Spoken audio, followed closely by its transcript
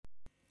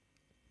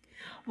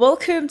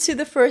Welcome to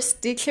the first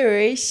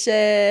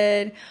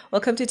declaration.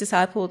 Welcome to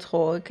Disciple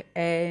Talk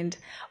and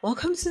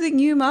welcome to the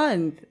new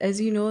month. As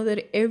you know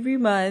that every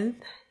month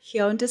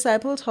here on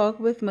Disciple Talk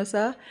with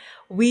Musa,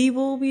 we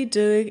will be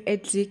doing a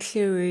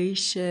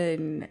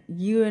declaration.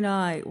 You and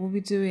I will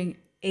be doing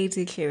a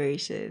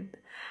declaration.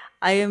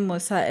 I am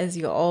Musa, as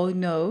you all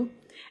know,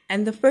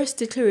 and the first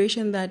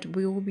declaration that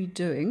we will be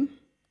doing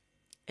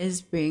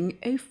is being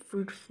a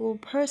fruitful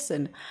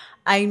person.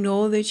 I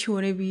know that you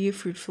want to be a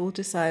fruitful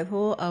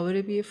disciple. I want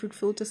to be a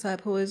fruitful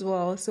disciple as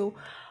well. So,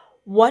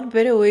 what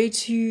better way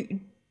to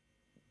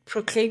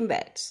proclaim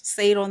that?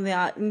 Say it in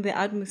the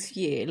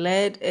atmosphere.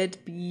 Let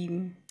it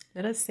be.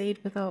 Let us say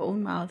it with our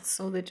own mouths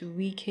so that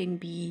we can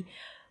be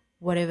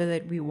whatever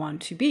that we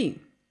want to be.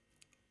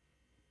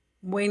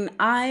 When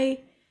I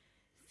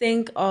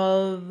think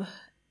of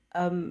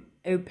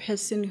a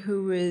person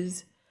who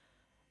is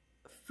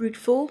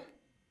fruitful,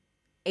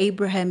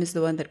 Abraham is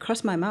the one that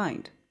crossed my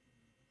mind.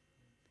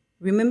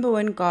 Remember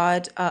when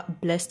God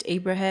blessed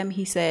Abraham,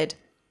 he said,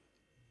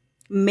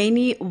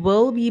 many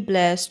will be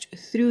blessed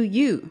through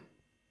you.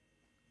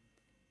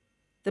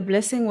 The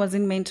blessing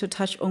wasn't meant to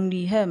touch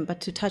only him,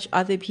 but to touch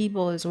other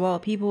people as well,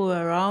 people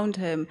around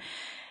him,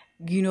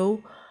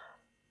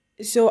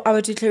 So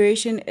our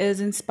declaration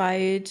is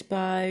inspired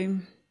by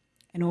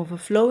an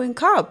overflowing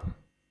cup.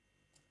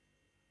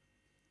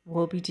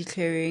 We'll be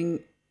declaring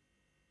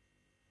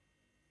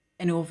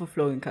an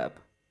overflowing cup.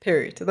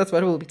 Period. That's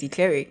what we'll be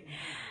declaring.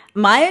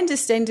 My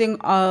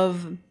understanding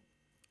of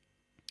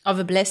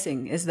a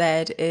blessing is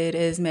that it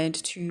is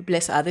meant to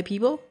bless other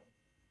people.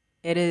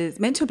 It is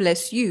meant to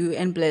bless you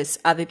and bless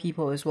other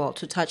people as well,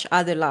 to touch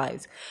other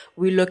lives.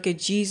 We look at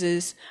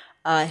Jesus,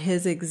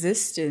 his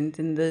existence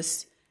in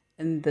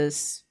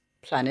this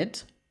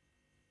planet.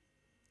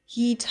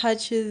 He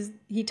touched a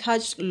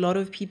lot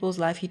of people's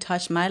life. He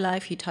touched my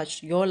life. He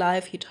touched your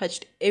life. He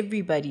touched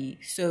everybody.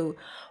 So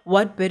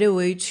what better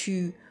way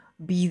to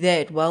be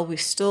that while we're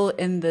still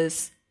in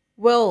this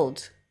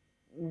world,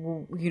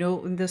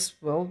 in this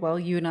world, while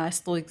you and I are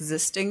still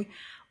existing?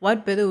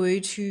 What better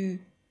way to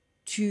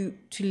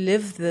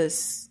live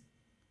this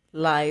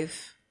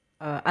life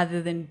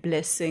other than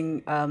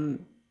blessing,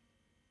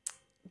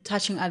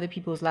 touching other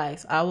people's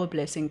lives, our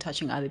blessing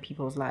touching other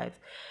people's lives?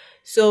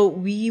 So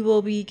we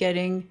will be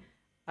getting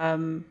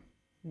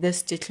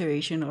this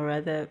declaration, or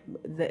rather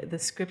the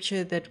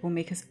scripture that will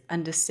make us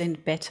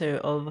understand better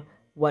of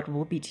what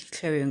we'll be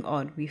declaring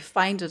on. We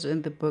find it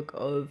in the book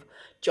of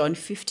John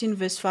 15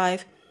 verse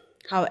 5.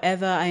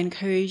 However, I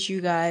encourage you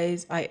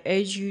guys, I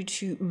urge you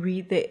to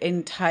read the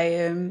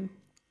entire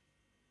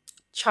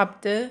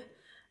chapter,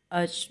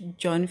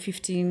 John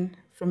 15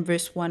 from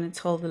verse 1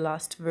 until the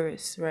last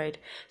verse, right?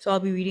 So I'll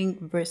be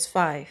reading verse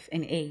 5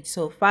 and 8.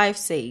 So 5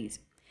 says,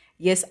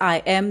 yes,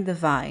 I am the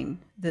vine.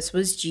 This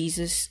was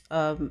Jesus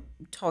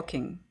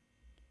talking.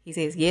 He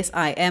says, yes,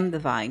 I am the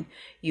vine.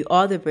 You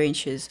are the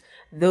branches.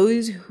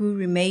 Those who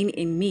remain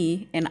in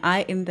me and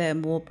I in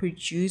them will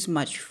produce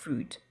much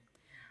fruit.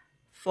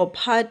 For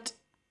apart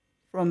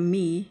from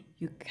me,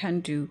 you can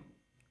do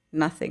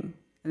nothing.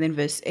 And then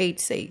verse 8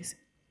 says,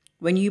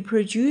 when you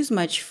produce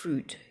much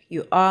fruit,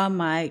 you are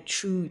my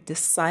true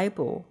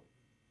disciple.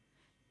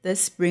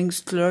 This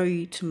brings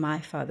glory to my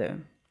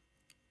Father.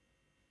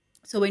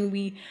 So when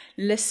we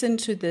listen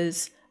to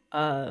this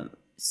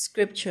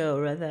scripture,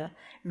 or rather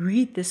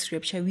read the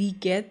scripture, we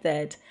get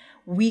that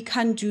we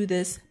can't do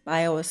this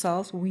by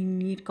ourselves. We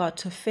need God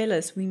to fill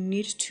us. We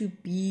need to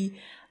be,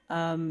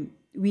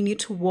 we need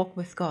to walk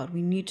with God.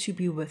 We need to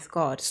be with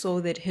God so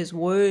that His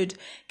word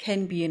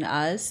can be in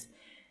us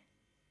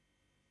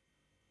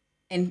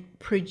and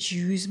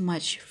produce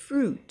much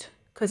fruit.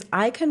 Because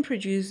I can't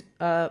produce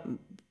even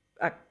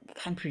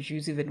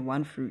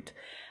one fruit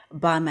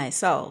by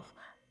myself,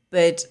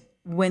 but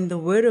when the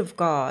word of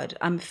God,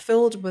 I'm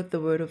filled with the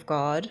word of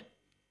God,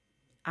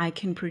 I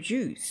can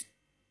produce.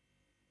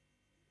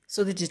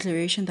 So the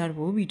declaration that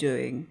we'll be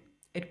doing,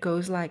 it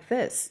goes like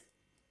this.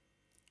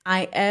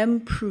 I am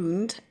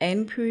pruned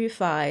and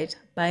purified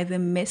by the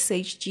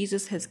message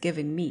Jesus has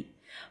given me.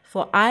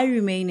 For I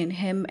remain in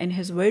Him and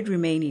His word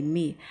remain in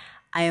me.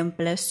 I am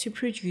blessed to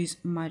produce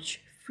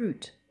much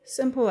fruit.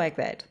 Simple like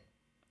that.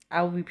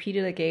 I'll repeat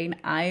it again.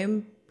 I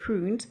am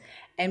pruned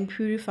and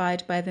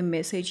purified by the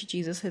message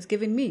Jesus has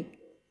given me.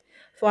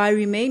 For I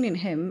remain in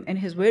Him and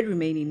His word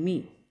remain in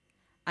me.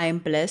 I am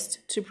blessed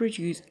to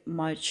produce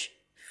much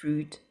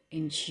fruit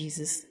in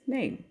Jesus'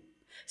 name.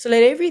 So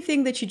let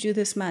everything that you do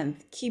this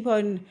month, keep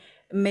on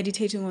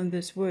meditating on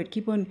this word.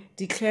 Keep on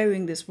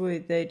declaring this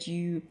word that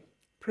you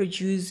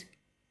produce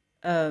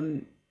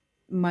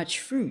much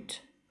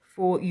fruit.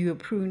 For you are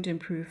pruned and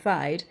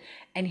purified.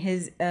 And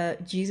His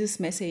Jesus'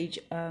 message,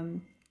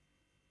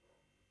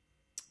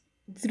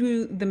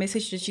 through the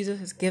message that Jesus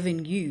has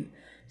given you.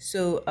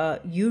 So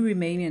you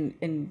remain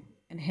in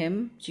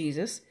Him,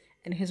 Jesus,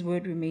 and His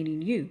word remain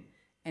in you.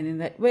 And in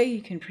that way,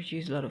 you can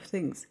produce a lot of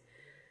things.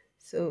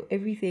 So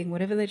everything,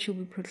 whatever that you'll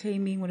be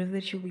proclaiming, whatever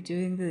that you'll be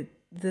doing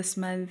this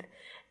month,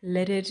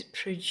 let it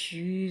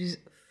produce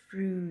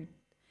fruit.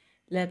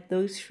 Let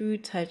those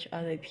fruit touch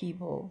other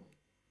people.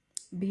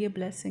 be a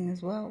blessing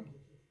as well.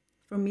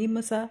 From me,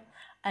 Musa,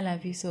 I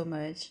love you so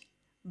much.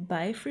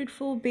 Bye,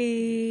 fruitful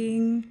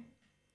being.